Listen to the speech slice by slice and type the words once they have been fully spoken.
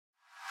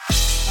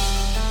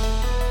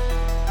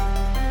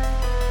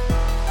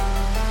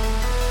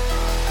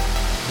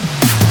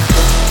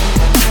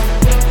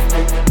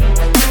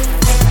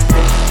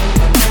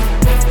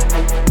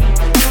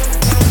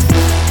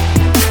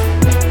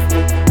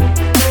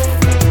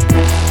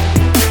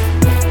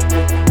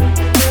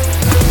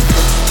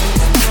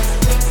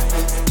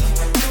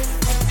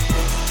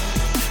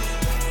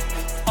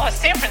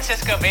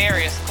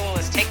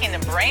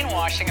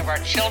brainwashing of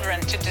our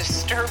children to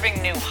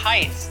disturbing new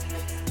heights.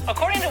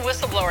 According to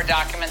whistleblower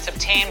documents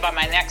obtained by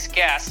my next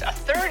guest, a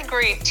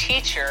third-grade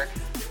teacher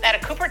at a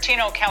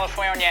Cupertino,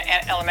 California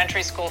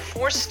elementary school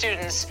forced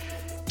students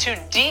to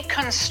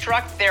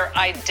deconstruct their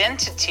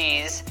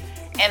identities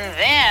and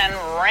then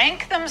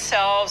rank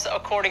themselves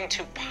according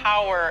to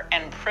power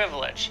and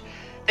privilege.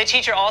 The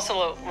teacher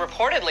also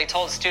reportedly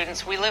told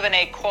students, "We live in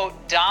a,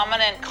 quote,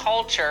 dominant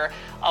culture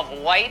of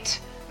white,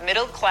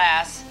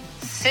 middle-class,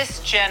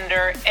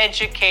 cisgender,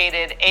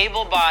 educated,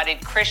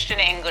 able-bodied Christian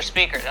English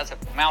speakers," that's a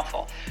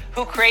mouthful,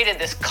 "who created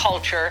this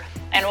culture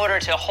in order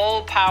to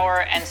hold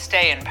power and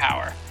stay in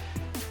power."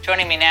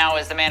 Joining me now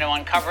is the man who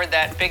uncovered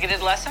that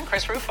bigoted lesson,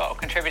 Chris Rufo,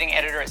 contributing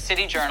editor at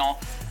City Journal.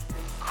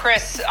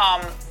 Chris,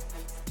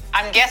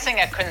 I'm guessing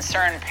a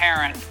concerned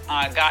parent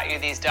got you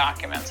these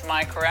documents. Am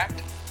I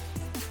correct?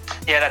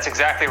 Yeah, that's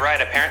exactly right.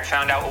 A parent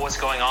found out what was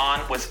going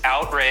on, was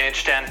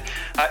outraged, and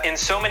in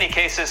so many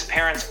cases,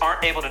 parents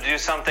aren't able to do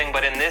something,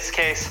 but in this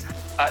case,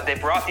 they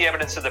brought the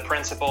evidence to the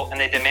principal and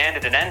they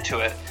demanded an end to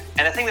it.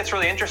 And the thing that's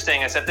really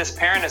interesting is that this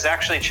parent is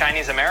actually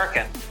Chinese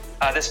American.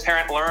 This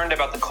parent learned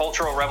about the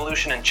Cultural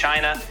Revolution in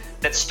China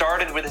that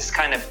started with this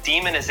kind of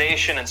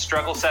demonization and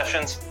struggle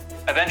sessions,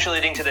 eventually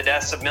leading to the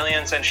deaths of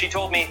millions. And she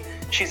told me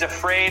she's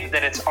afraid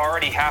that it's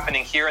already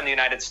happening here in the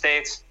United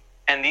States,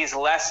 and these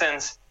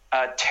lessons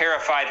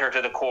terrified her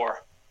to the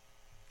core.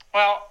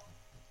 Well,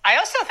 I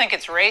also think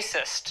it's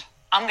racist.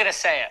 I'm going to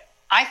say it.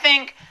 I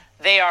think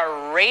they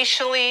are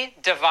racially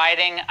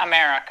dividing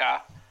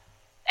America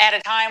at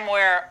a time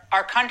where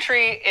our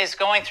country is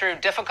going through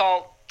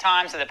difficult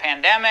times of the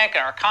pandemic,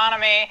 our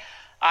economy,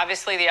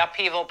 obviously the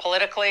upheaval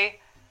politically.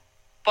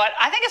 But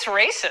I think it's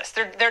racist.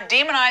 They're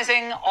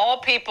demonizing all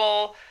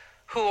people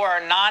who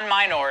are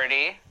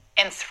non-minority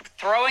and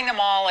throwing them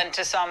all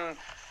into some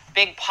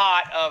big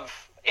pot of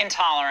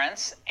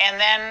intolerance. And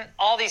then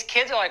all these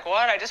kids are like,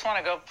 "What? I just want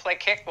to go play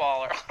kickball."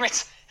 Or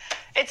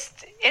it's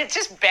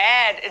just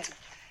bad.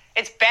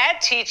 It's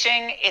bad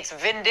teaching. It's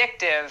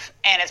vindictive,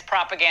 and it's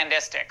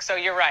propagandistic. So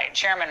you're right.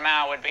 Chairman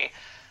Mao would be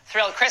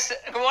thrilled. Chris,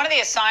 one of the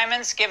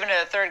assignments given to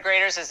the third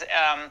graders is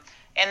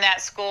in that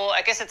school,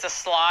 I guess it's a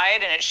slide,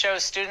 and it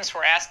shows students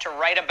were asked to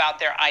write about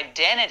their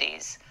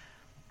identities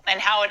and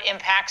how it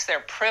impacts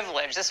their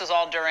privilege. This was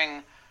all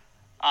during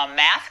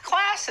math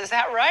class. Is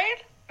that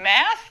right?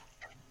 Math?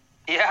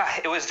 Yeah,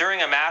 it was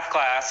during a math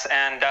class,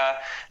 and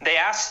they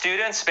asked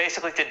students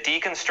basically to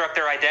deconstruct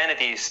their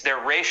identities, their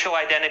racial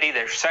identity,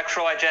 their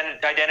sexual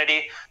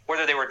identity,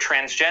 whether they were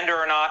transgender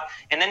or not,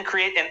 and then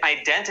create an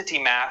identity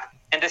map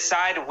and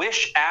decide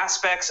which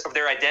aspects of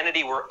their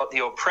identity were the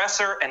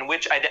oppressor and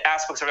which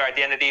aspects of their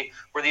identity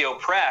were the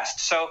oppressed.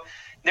 So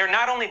they're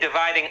not only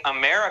dividing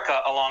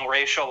America along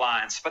racial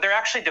lines, but they're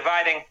actually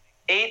dividing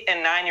 8-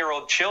 and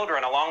 9-year-old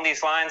children along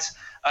these lines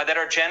that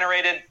are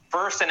generated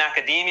first in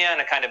academia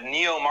and a kind of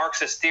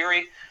neo-Marxist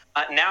theory,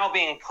 now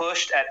being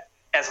pushed at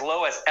as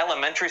low as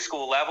elementary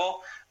school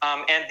level.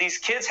 And these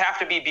kids have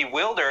to be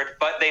bewildered,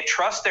 but they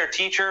trust their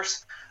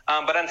teachers.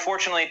 But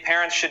unfortunately,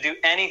 parents should do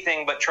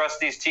anything but trust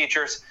these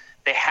teachers.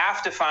 They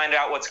have to find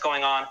out what's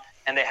going on,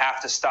 and they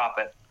have to stop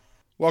it.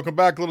 Welcome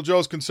back, Little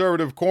Joe's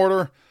Conservative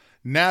Corner.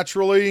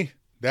 Naturally,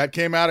 that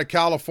came out of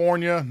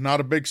California. Not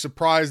a big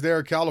surprise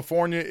there.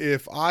 California,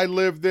 if I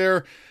lived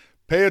there,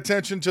 pay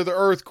attention to the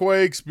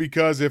earthquakes,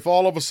 because if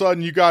all of a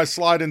sudden you guys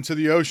slide into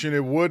the ocean,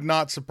 it would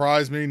not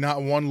surprise me,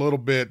 not one little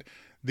bit.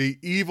 The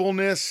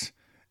evilness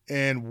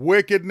and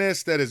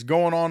wickedness that is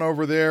going on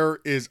over there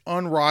is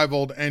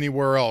unrivaled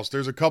anywhere else.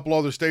 There's a couple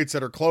other states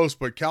that are close,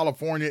 but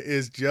California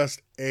is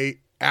just a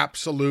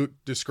absolute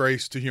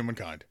disgrace to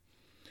humankind.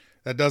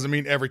 That doesn't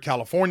mean every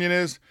Californian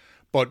is,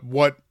 but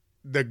what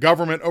the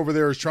government over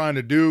there is trying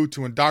to do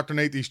to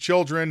indoctrinate these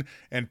children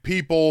and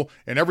people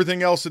and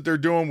everything else that they're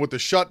doing with the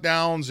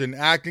shutdowns and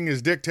acting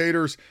as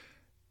dictators,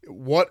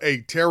 what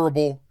a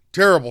terrible,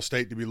 terrible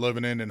state to be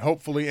living in. And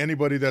hopefully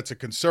anybody that's a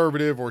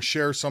conservative or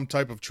shares some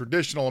type of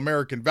traditional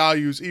American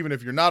values, even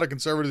if you're not a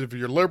conservative, if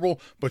you're liberal,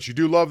 but you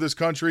do love this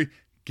country,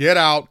 get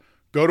out.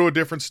 Go to a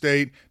different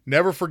state,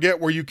 never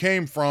forget where you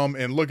came from,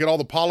 and look at all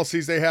the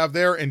policies they have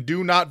there, and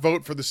do not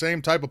vote for the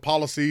same type of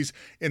policies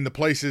in the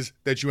places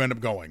that you end up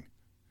going,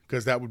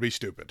 because that would be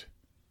stupid.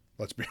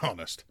 Let's be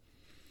honest.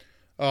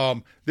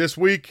 This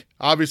week,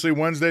 obviously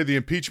Wednesday, the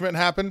impeachment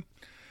happened,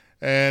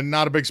 and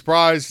not a big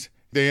surprise.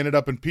 They ended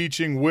up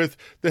impeaching with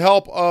the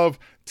help of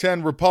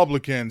 10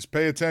 Republicans.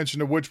 Pay attention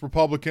to which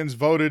Republicans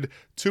voted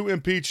to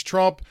impeach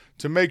Trump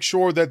to make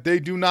sure that they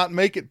do not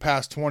make it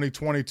past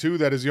 2022.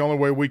 That is the only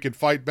way we can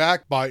fight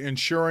back, by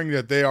ensuring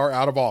that they are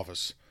out of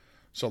office.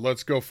 So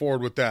let's go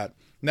forward with that.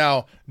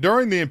 Now,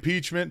 during the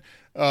impeachment,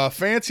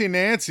 Fancy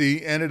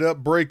Nancy ended up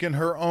breaking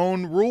her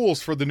own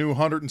rules for the new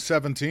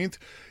 117th.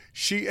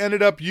 She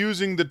ended up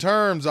using the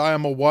terms, "I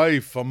am a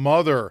wife, a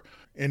mother,"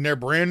 in their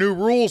brand new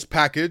rules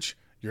package.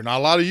 You're not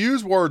allowed to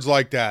use words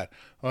like that.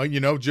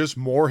 Just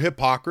more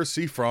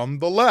hypocrisy from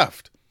the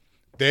left.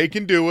 They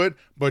can do it,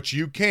 but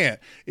you can't.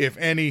 If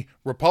any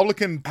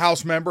Republican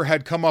House member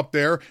had come up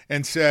there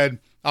and said,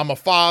 I'm a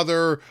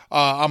father,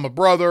 I'm a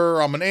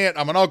brother, I'm an aunt,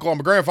 I'm an uncle, I'm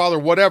a grandfather,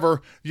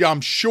 whatever, yeah,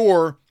 I'm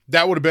sure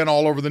that would have been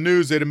all over the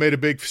news. They'd have made a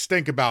big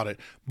stink about it.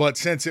 But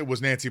since it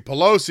was Nancy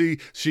Pelosi,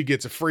 she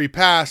gets a free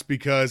pass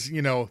because,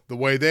 the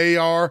way they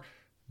are,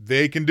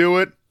 they can do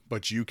it,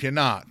 but you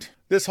cannot.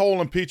 This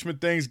whole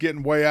impeachment thing's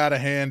getting way out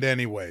of hand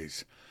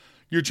anyways.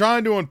 You're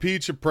trying to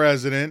impeach a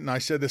president, and I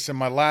said this in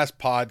my last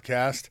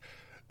podcast,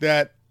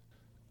 that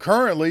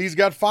currently he's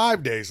got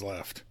 5 days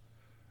left.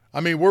 I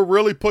mean, we're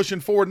really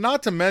pushing forward,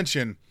 not to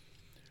mention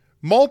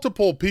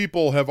multiple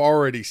people have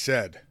already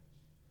said,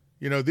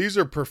 these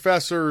are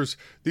professors,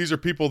 these are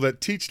people that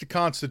teach the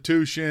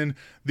Constitution,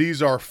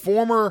 these are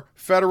former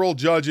federal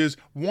judges.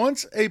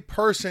 Once a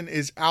person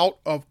is out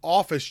of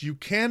office, you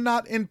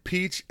cannot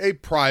impeach a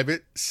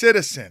private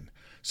citizen.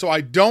 So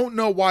I don't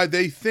know why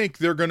they think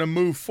they're going to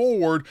move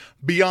forward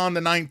beyond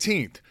the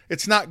 19th.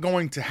 It's not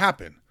going to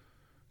happen.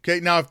 Okay,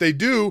 now if they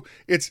do,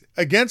 it's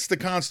against the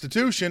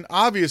Constitution,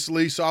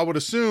 obviously, so I would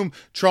assume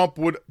Trump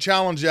would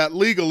challenge that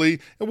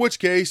legally, in which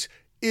case,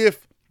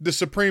 if the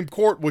Supreme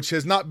Court, which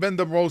has not been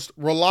the most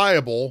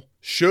reliable,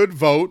 should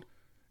vote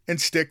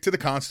and stick to the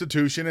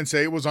Constitution and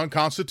say it was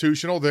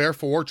unconstitutional,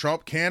 therefore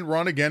Trump can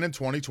run again in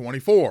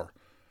 2024.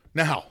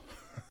 Now,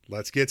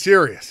 let's get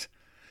serious.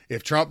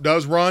 If Trump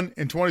does run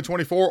in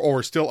 2024 or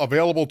is still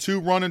available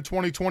to run in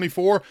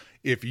 2024,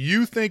 if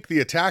you think the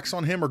attacks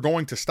on him are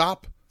going to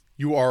stop,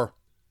 you are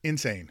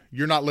insane.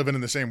 You're not living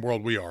in the same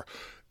world we are.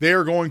 They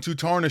are going to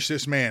tarnish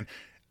this man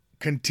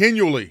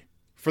continually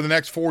for the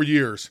next 4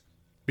 years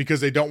because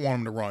they don't want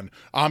him to run.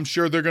 I'm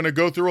sure they're going to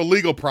go through a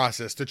legal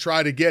process to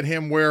try to get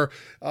him where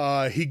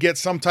he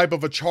gets some type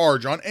of a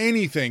charge on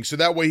anything. So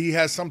that way he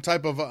has some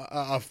type of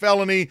a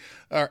felony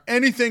or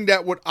anything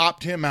that would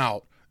opt him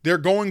out. They're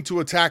going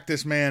to attack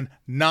this man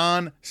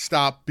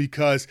nonstop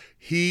because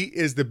he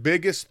is the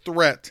biggest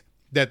threat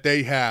that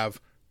they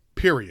have,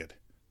 period.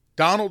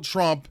 Donald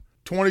Trump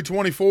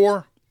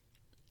 2024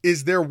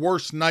 is their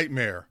worst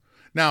nightmare.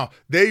 Now,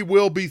 they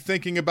will be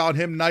thinking about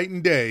him night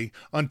and day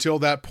until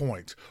that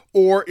point.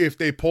 Or if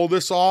they pull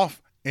this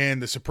off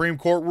and the Supreme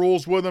Court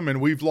rules with them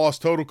and we've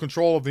lost total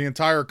control of the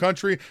entire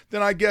country,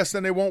 then I guess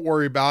then they won't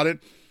worry about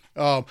it.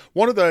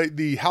 One of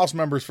the House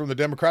members from the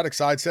Democratic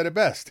side said it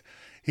best.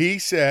 He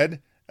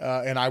said,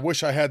 and I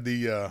wish I had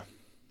the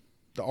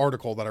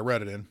article that I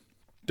read it in.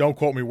 Don't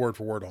quote me word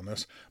for word on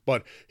this.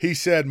 But he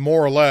said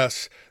more or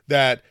less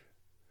that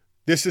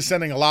this is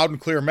sending a loud and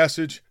clear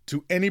message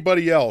to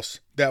anybody else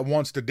that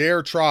wants to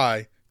dare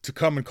try to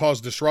come and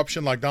cause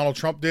disruption like Donald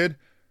Trump did,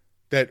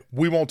 that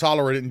we won't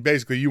tolerate it and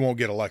basically you won't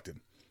get elected.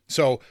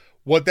 So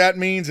what that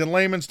means in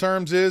layman's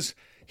terms is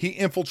he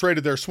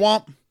infiltrated their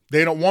swamp.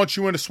 They don't want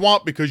you in a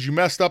swamp because you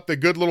messed up the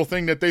good little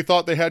thing that they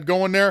thought they had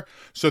going there.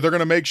 So they're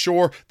going to make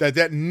sure that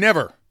that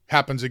never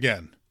happens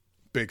again.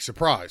 Big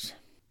surprise.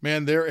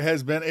 Man, there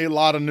has been a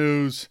lot of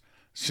news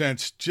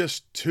since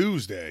just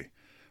Tuesday.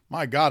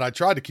 My God, I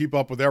tried to keep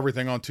up with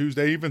everything on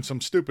Tuesday, even some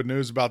stupid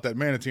news about that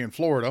manatee in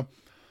Florida.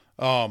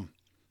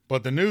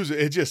 But the news,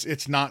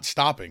 it's not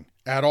stopping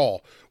at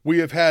all. We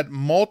have had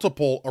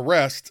multiple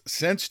arrests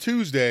since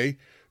Tuesday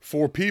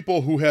for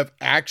people who have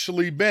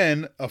actually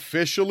been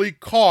officially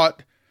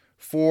caught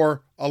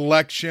for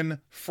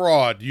election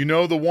fraud. You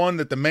know, the one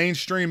that the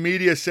mainstream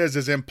media says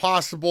is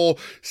impossible,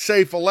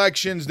 safe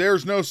elections,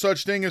 there's no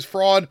such thing as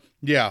fraud.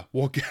 Yeah,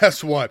 well,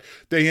 guess what?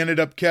 They ended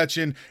up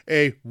catching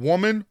a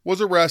woman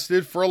was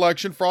arrested for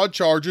election fraud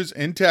charges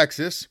in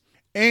Texas,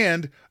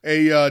 and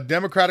a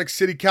Democratic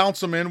city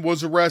councilman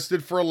was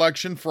arrested for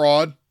election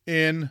fraud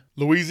in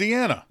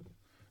Louisiana.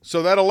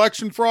 So that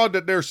election fraud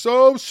that they're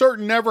so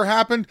certain never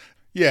happened,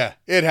 yeah,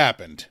 it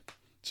happened.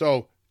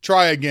 So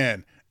try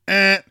again.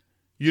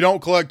 You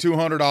don't collect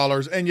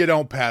 $200 and you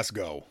don't pass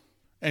go.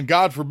 And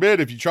God forbid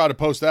if you try to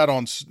post that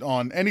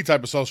on any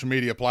type of social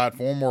media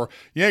platform, or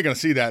you ain't going to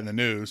see that in the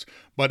news.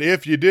 But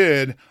if you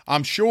did,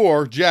 I'm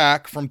sure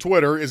Jack from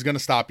Twitter is going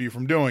to stop you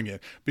from doing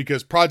it,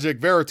 because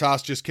Project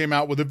Veritas just came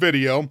out with a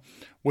video,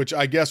 which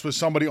I guess was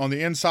somebody on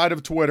the inside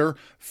of Twitter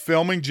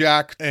filming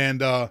Jack.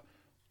 And,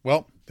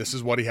 well, this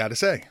is what he had to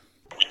say.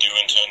 We do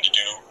intend to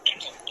do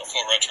a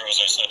full retro, as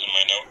I said in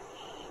my note.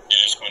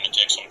 It is going to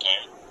take some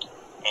time.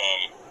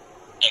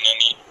 And then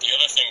the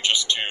other thing,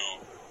 just to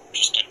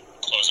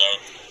close out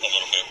a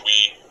little bit,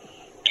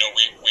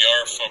 we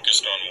are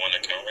focused on one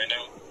account right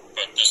now,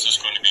 but this is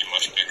going to be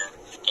much bigger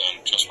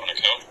than just one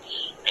account,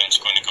 and it's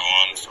going to go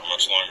on for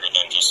much longer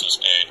than just this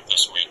day,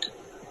 this week,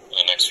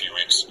 the next few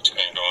weeks. It's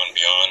going to go on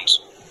beyond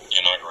the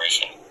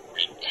inauguration.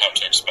 We have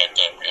to expect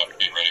that. We have to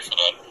be ready for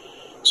that.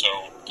 So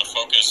the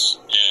focus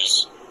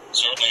is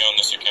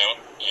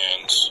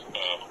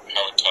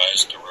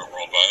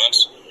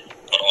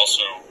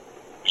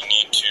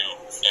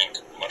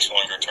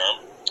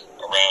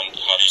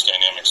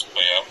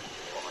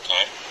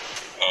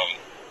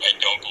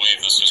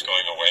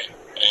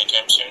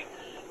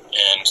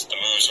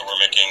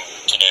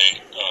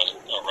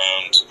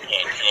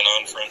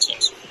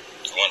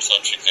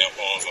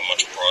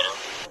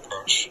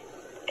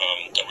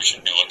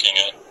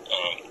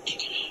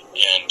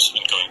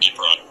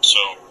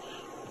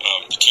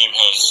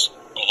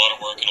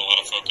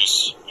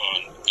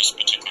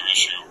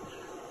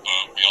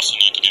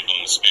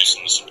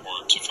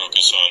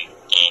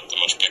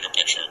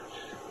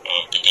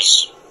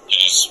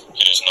because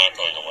it is not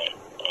going away.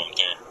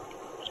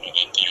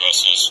 The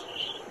U.S. is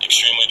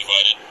extremely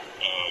divided.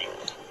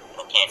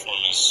 Our platform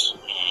is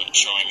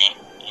showing that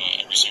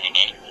every single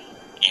day,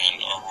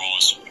 and our role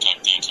is to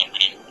protect the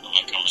integrity of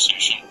that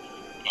conversation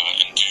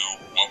and do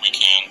what we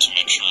can to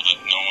make sure that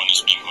no one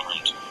is being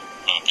harmed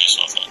based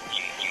off that.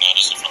 And that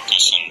is the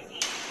focus, and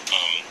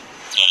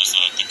that is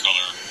the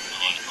color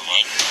we want to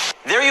provide.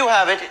 There you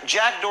have it.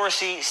 Jack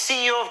Dorsey,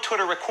 CEO of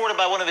Twitter, recorded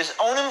by one of his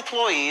own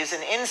employees,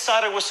 an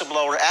insider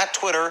whistleblower at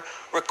Twitter,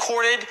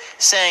 recorded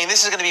saying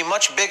this is going to be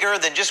much bigger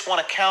than just one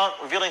account,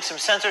 revealing some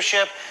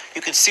censorship.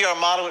 You can see our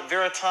motto at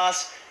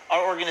Veritas,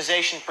 our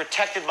organization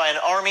protected by an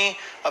army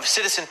of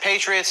citizen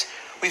patriots.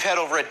 We've had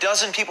over a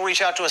dozen people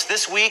reach out to us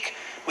this week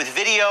with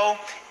video,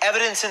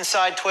 evidence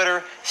inside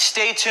Twitter.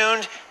 Stay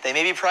tuned. They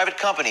may be private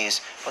companies,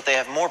 but they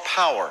have more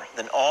power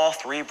than all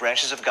three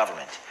branches of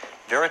government.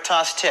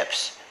 Veritas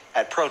Tips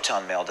at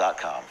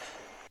protonmail.com.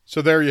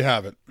 So there you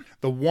have it.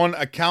 The one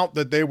account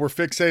that they were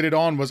fixated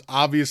on was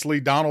obviously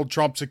Donald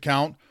Trump's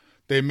account.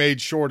 They made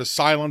sure to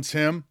silence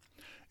him.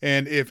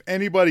 And if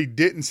anybody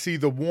didn't see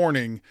the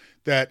warning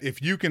that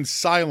if you can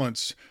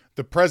silence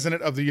the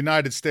president of the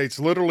United States,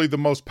 literally the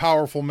most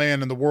powerful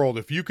man in the world,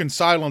 if you can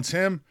silence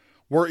him,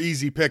 we're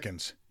easy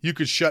pickings. You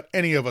could shut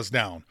any of us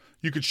down.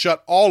 You could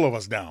shut all of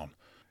us down.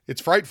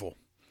 It's frightful.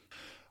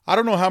 I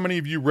don't know how many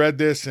of you read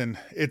this, and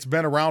it's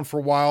been around for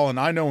a while, and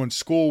I know in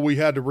school we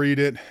had to read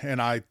it,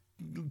 and I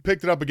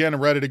picked it up again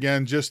and read it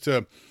again just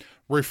to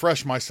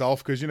refresh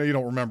myself, because, you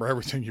don't remember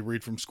everything you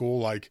read from school.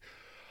 Like,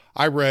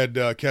 I read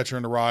Catcher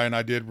in the Rye, and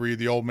I did read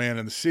The Old Man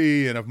and the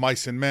Sea and Of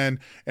Mice and Men,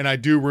 and I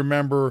do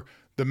remember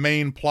the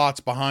main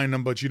plots behind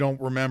them, but you don't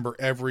remember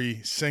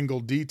every single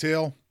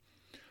detail.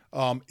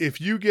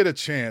 If you get a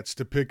chance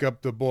to pick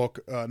up the book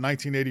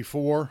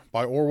 1984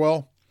 by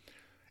Orwell,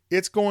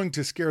 it's going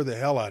to scare the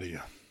hell out of you.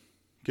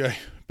 Okay,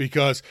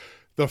 because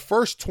the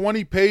first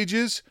 20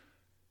 pages,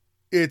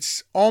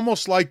 it's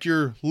almost like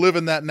you're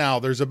living that now.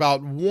 There's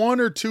about one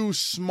or two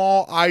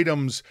small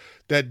items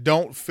that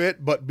don't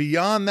fit, but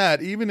beyond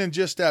that, even in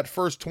just that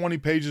first 20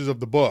 pages of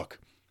the book,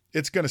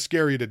 it's going to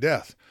scare you to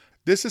death.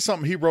 This is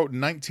something he wrote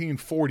in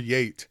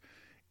 1948,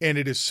 and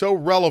it is so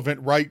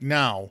relevant right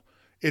now,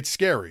 it's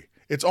scary.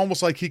 It's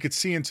almost like he could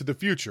see into the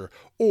future,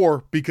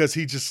 or because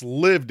he just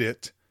lived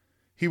it,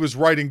 he was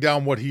writing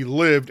down what he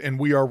lived, and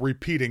we are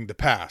repeating the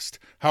past,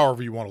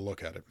 however you want to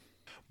look at it.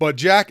 But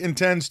Jack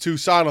intends to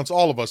silence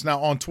all of us. Now,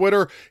 on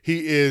Twitter,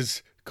 he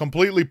is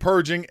completely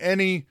purging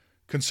any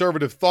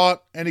conservative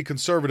thought, any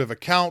conservative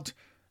account,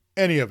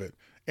 any of it.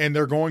 And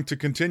they're going to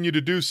continue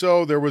to do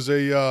so. There was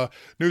a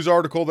news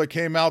article that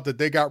came out that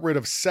they got rid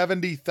of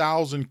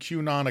 70,000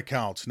 QAnon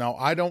accounts. Now,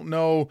 I don't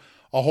know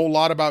a whole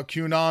lot about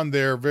QAnon.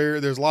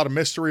 There's a lot of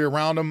mystery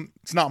around them.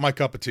 It's not my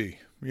cup of tea.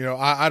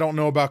 I don't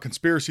know about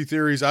conspiracy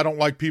theories. I don't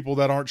like people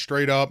that aren't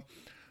straight up.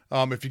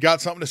 If you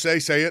got something to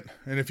say it.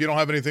 And if you don't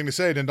have anything to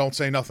say, then don't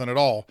say nothing at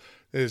all.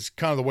 It's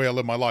kind of the way I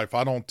live my life.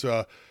 I don't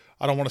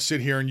want to sit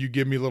here and you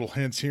give me little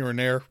hints here and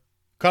there.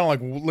 Kind of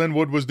like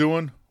Linwood was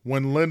doing.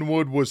 When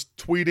Linwood was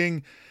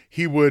tweeting,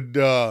 he would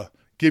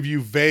give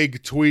you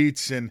vague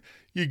tweets and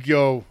you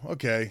go,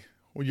 okay,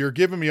 well, you're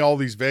giving me all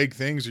these vague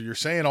things, or you're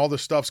saying all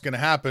this stuff's going to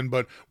happen,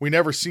 but we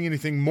never see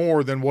anything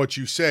more than what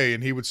you say.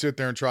 And he would sit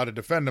there and try to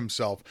defend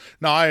himself.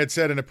 Now, I had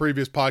said in a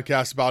previous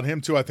podcast about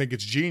him too, I think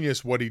it's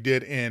genius what he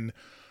did in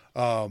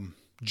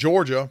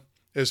Georgia,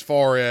 as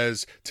far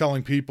as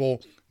telling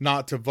people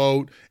not to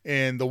vote.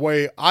 And the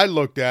way I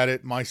looked at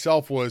it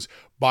myself was,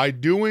 by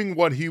doing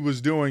what he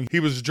was doing,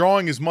 he was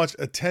drawing as much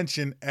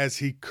attention as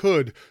he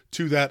could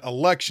to that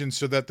election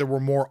so that there were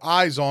more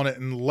eyes on it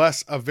and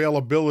less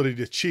availability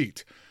to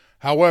cheat.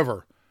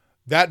 However,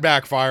 that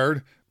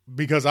backfired,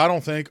 because I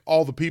don't think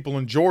all the people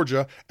in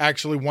Georgia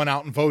actually went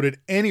out and voted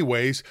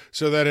anyways.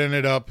 So that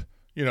ended up,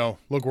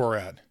 look where we're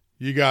at.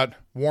 You got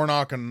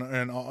Warnock and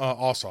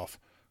Ossoff.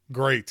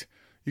 Great.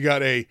 You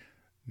got a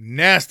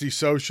nasty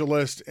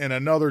socialist and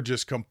another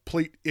just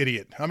complete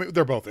idiot. I mean,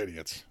 they're both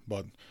idiots,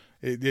 but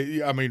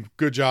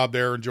good job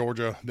there in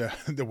Georgia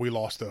that we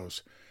lost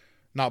those.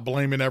 Not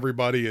blaming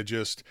everybody.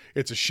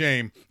 It's a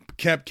shame.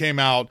 Kemp came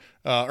out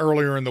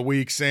earlier in the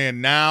week saying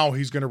now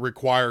he's going to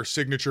require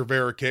signature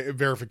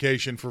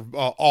verification for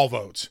all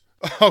votes.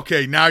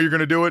 Okay, now you're going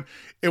to do it.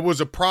 It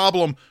was a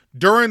problem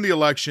during the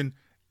election,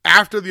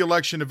 after the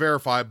election to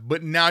verify,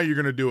 but now you're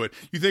going to do it.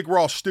 You think we're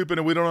all stupid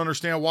and we don't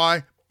understand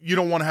why? You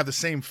don't want to have the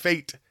same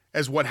fate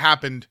as what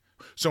happened.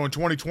 So in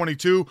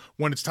 2022,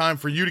 when it's time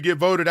for you to get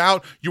voted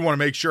out, you want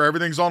to make sure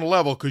everything's on the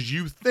level because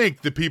you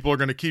think the people are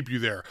going to keep you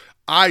there.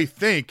 I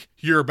think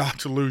you're about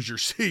to lose your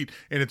seat,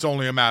 and it's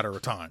only a matter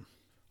of time.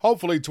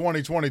 Hopefully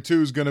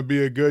 2022 is going to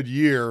be a good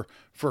year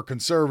for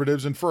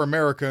conservatives and for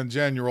America in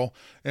general,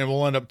 and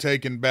we'll end up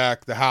taking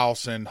back the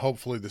House and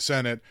hopefully the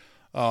Senate.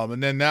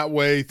 And then that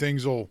way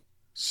things will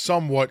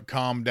somewhat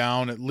calm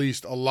down. At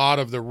least a lot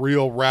of the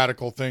real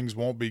radical things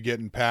won't be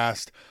getting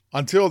passed.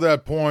 Until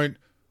that point,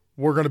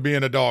 we're going to be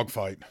in a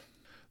dogfight.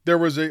 There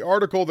was an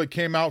article that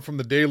came out from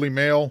the Daily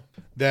Mail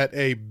that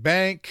a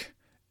bank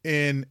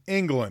in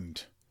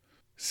England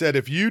said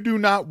if you do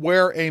not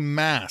wear a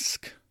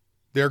mask,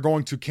 they're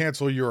going to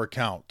cancel your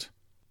account.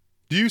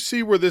 Do you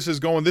see where this is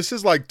going? This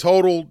is like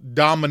total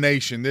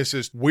domination. This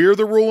is, we're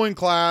the ruling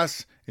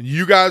class, and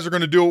you guys are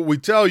going to do what we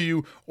tell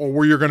you,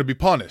 or you're going to be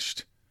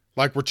punished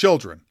like we're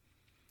children.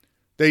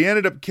 They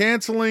ended up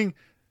canceling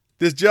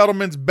this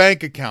gentleman's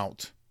bank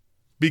account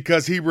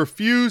because he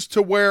refused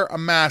to wear a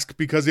mask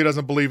because he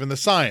doesn't believe in the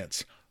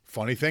science.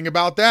 Funny thing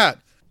about that,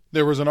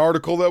 there was an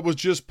article that was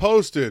just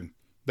posted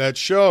that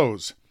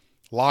shows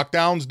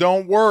lockdowns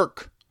don't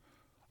work.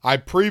 I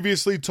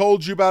previously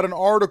told you about an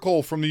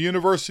article from the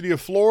University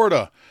of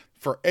Florida.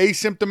 For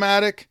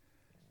asymptomatic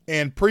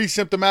and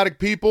pre-symptomatic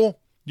people,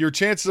 your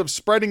chances of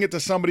spreading it to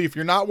somebody if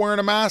you're not wearing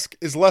a mask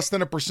is less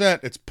than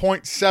 1%. It's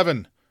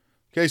 0.7.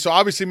 Okay, so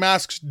obviously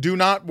masks do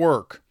not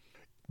work.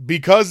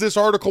 Because this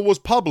article was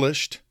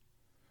published,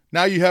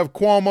 now you have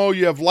Cuomo,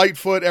 you have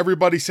Lightfoot,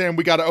 everybody saying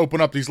we got to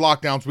open up these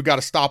lockdowns, we got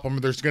to stop them,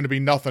 there's going to be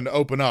nothing to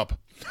open up.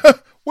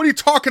 What are you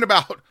talking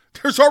about?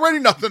 There's already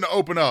nothing to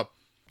open up.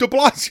 De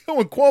Blasio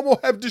and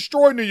Cuomo have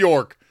destroyed New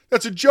York.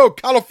 That's a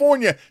joke.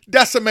 California,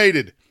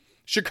 decimated.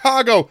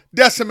 Chicago,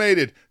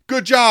 decimated.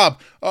 Good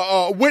job.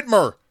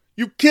 Whitmer,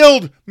 you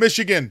killed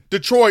Michigan.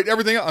 Detroit,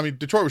 everything else. I mean,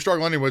 Detroit was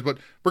struggling anyways, but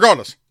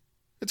regardless,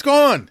 it's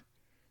gone.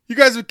 You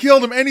guys have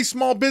killed them. Any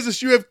small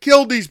business, you have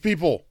killed these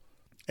people.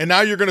 And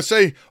now you're going to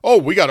say, oh,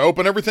 we got to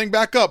open everything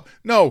back up.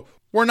 No,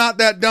 we're not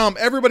that dumb.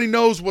 Everybody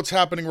knows what's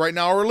happening right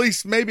now, or at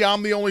least maybe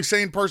I'm the only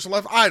sane person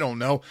left. I don't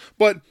know.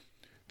 But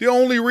the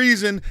only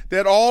reason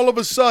that all of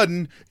a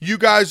sudden you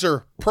guys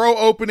are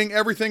pro-opening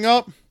everything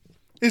up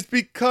is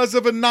because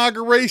of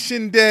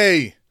Inauguration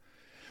Day.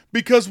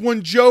 Because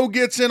when Joe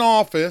gets in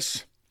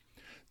office,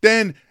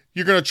 then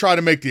you're going to try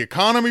to make the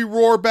economy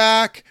roar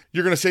back.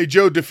 You're going to say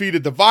Joe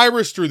defeated the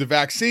virus through the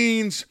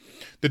vaccines.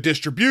 The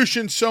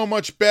distribution's so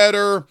much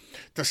better.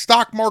 The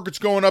stock market's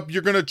going up.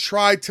 You're going to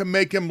try to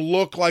make him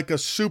look like a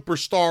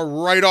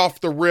superstar right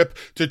off the rip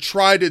to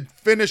try to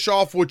finish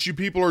off what you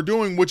people are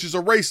doing, which is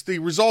erase the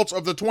results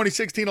of the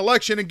 2016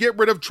 election and get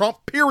rid of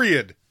Trump,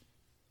 period.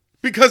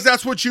 Because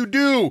that's what you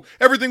do.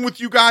 Everything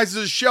with you guys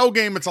is a shell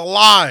game. It's a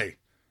lie.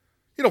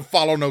 You don't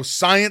follow no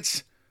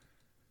science.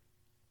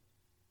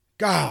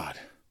 God.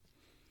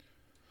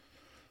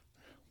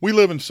 We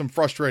live in some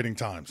frustrating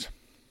times.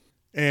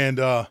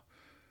 And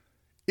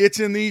it's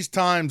in these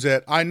times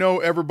that I know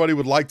everybody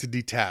would like to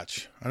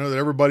detach. I know that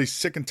everybody's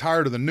sick and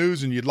tired of the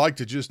news and you'd like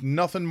to just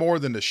nothing more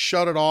than to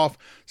shut it off,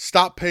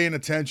 stop paying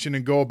attention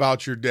and go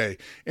about your day.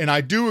 And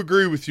I do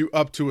agree with you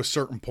up to a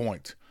certain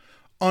point.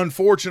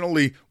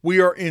 Unfortunately,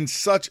 we are in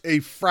such a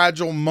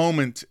fragile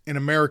moment in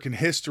American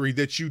history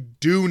that you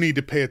do need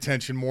to pay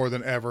attention more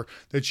than ever,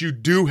 that you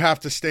do have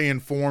to stay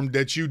informed,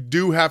 that you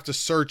do have to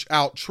search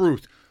out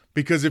truth.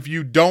 Because if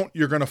you don't,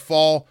 you're going to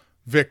fall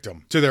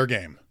victim to their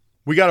game.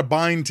 We got to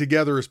bind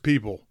together as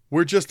people.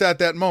 We're just at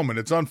that moment.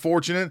 It's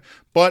unfortunate,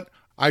 but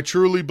I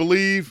truly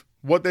believe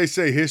what they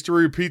say,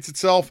 history repeats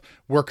itself.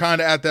 We're kind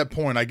of at that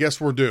point. I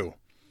guess we're due.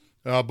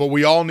 But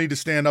we all need to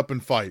stand up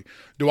and fight.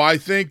 Do I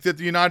think that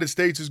the United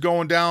States is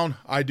going down?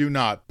 I do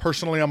not.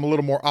 Personally, I'm a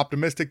little more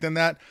optimistic than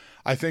that.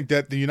 I think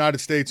that the United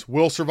States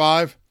will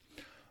survive.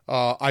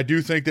 I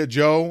do think that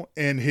Joe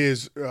and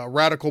his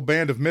radical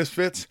band of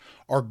misfits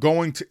are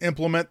going to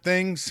implement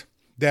things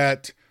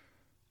that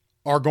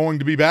are going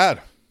to be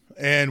bad.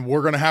 And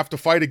we're going to have to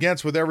fight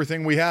against with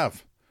everything we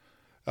have.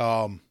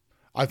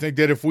 I think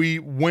that if we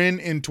win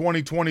in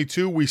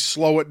 2022, we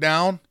slow it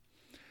down.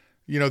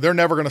 You know, they're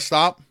never going to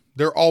stop.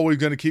 They're always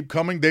going to keep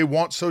coming. They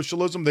want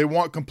socialism. They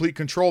want complete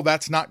control.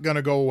 That's not going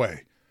to go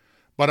away.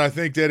 But I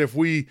think that if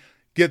we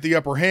get the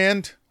upper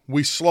hand,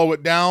 we slow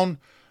it down,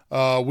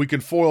 we can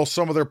foil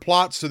some of their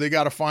plots. So they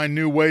got to find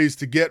new ways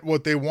to get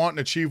what they want and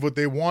achieve what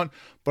they want.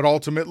 But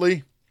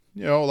ultimately,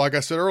 you know, like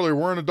I said earlier,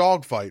 we're in a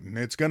dogfight and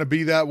it's going to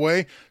be that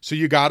way. So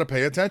you got to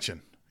pay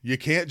attention. You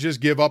can't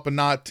just give up and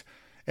not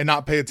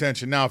pay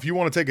attention. Now, if you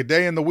want to take a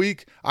day in the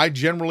week, I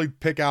generally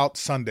pick out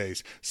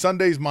Sundays.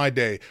 Sunday's my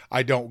day.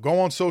 I don't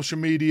go on social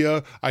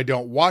media. I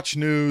don't watch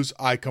news.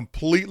 I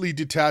completely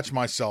detach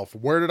myself.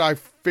 Where did I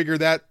figure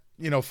that,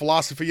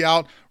 philosophy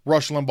out?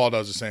 Rush Limbaugh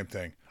does the same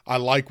thing. I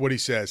like what he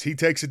says. He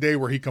takes a day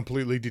where he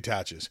completely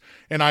detaches.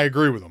 And I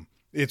agree with him.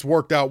 It's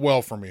worked out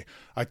well for me.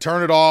 I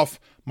turn it off,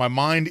 my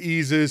mind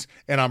eases,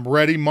 and I'm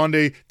ready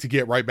Monday to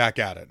get right back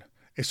at it.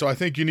 And so I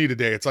think you need a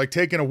day. It's like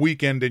taking a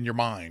weekend in your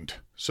mind.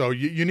 So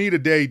you need a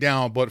day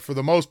down, but for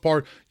the most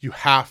part, you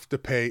have to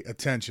pay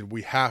attention.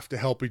 We have to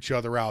help each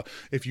other out.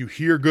 If you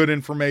hear good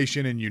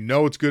information and you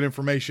know it's good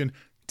information,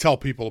 tell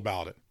people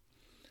about it.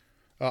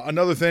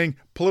 Another thing,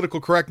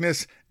 political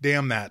correctness,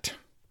 damn that.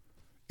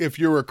 If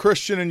you're a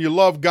Christian and you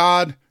love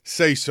God,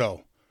 say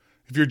so.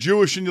 If you're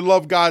Jewish and you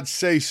love God,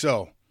 say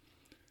so.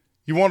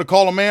 You want to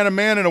call a man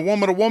and a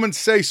woman,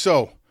 say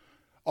so.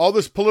 All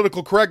this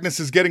political correctness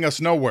is getting us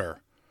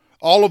nowhere.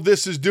 All of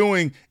this is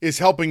doing is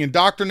helping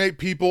indoctrinate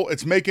people.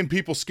 It's making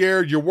people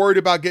scared. You're worried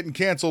about getting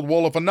canceled.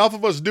 Well, if enough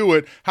of us do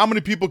it, how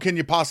many people can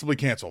you possibly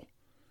cancel?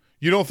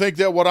 You don't think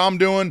that what I'm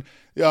doing,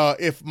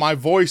 if my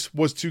voice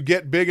was to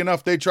get big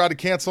enough, they'd try to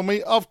cancel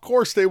me? Of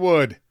course they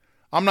would.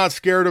 I'm not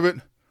scared of it.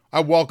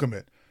 I welcome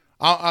it.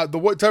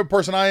 The type of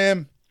person I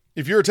am,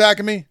 if you're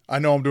attacking me, I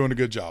know I'm doing a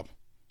good job.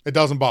 It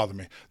doesn't bother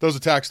me. Those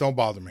attacks don't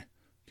bother me.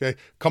 Okay,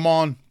 come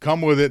on,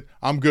 come with it.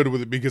 I'm good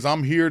with it because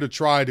I'm here to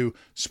try to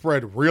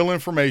spread real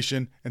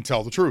information and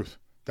tell the truth.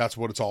 That's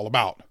what it's all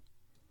about.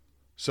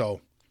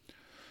 So,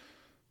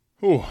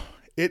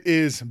 it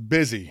is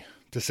busy,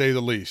 to say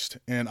the least,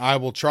 and I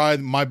will try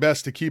my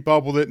best to keep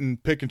up with it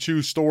and pick and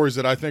choose stories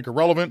that I think are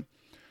relevant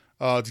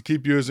to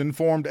keep you as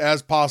informed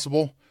as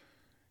possible.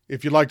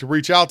 If you'd like to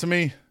reach out to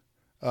me,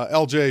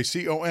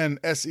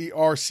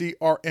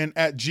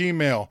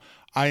 LJCONSERCRN@gmail.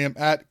 I am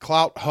at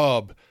Clout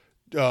Hub,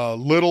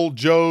 Little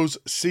Joe's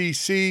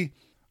CC.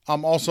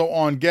 I'm also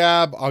on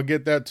Gab. I'll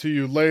get that to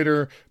you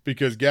later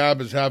because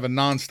Gab is having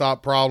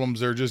nonstop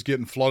problems. They're just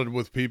getting flooded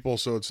with people,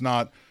 so it's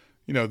not,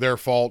 their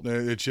fault.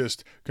 It's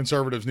just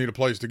conservatives need a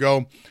place to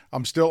go.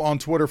 I'm still on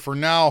Twitter for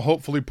now.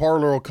 Hopefully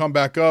Parler will come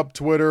back up.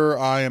 Twitter,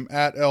 I am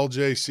at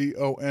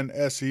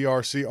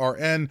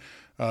LJCONSERCRN.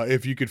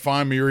 If you could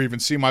find me or even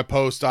see my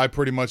posts, I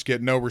pretty much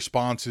get no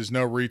responses,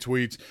 no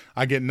retweets.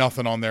 I get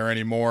nothing on there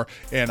anymore,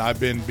 and I've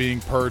been being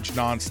purged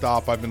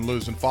nonstop. I've been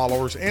losing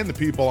followers and the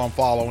people I'm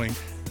following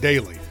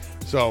daily.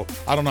 So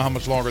I don't know how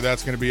much longer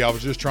that's going to be. I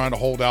was just trying to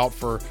hold out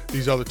for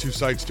these other two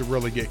sites to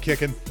really get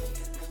kicking.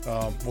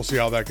 We'll see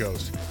how that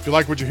goes. If you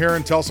like what you're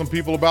hearing, tell some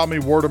people about me.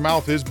 Word of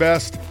mouth is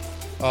best.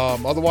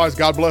 Otherwise,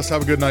 God bless.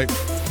 Have a good night.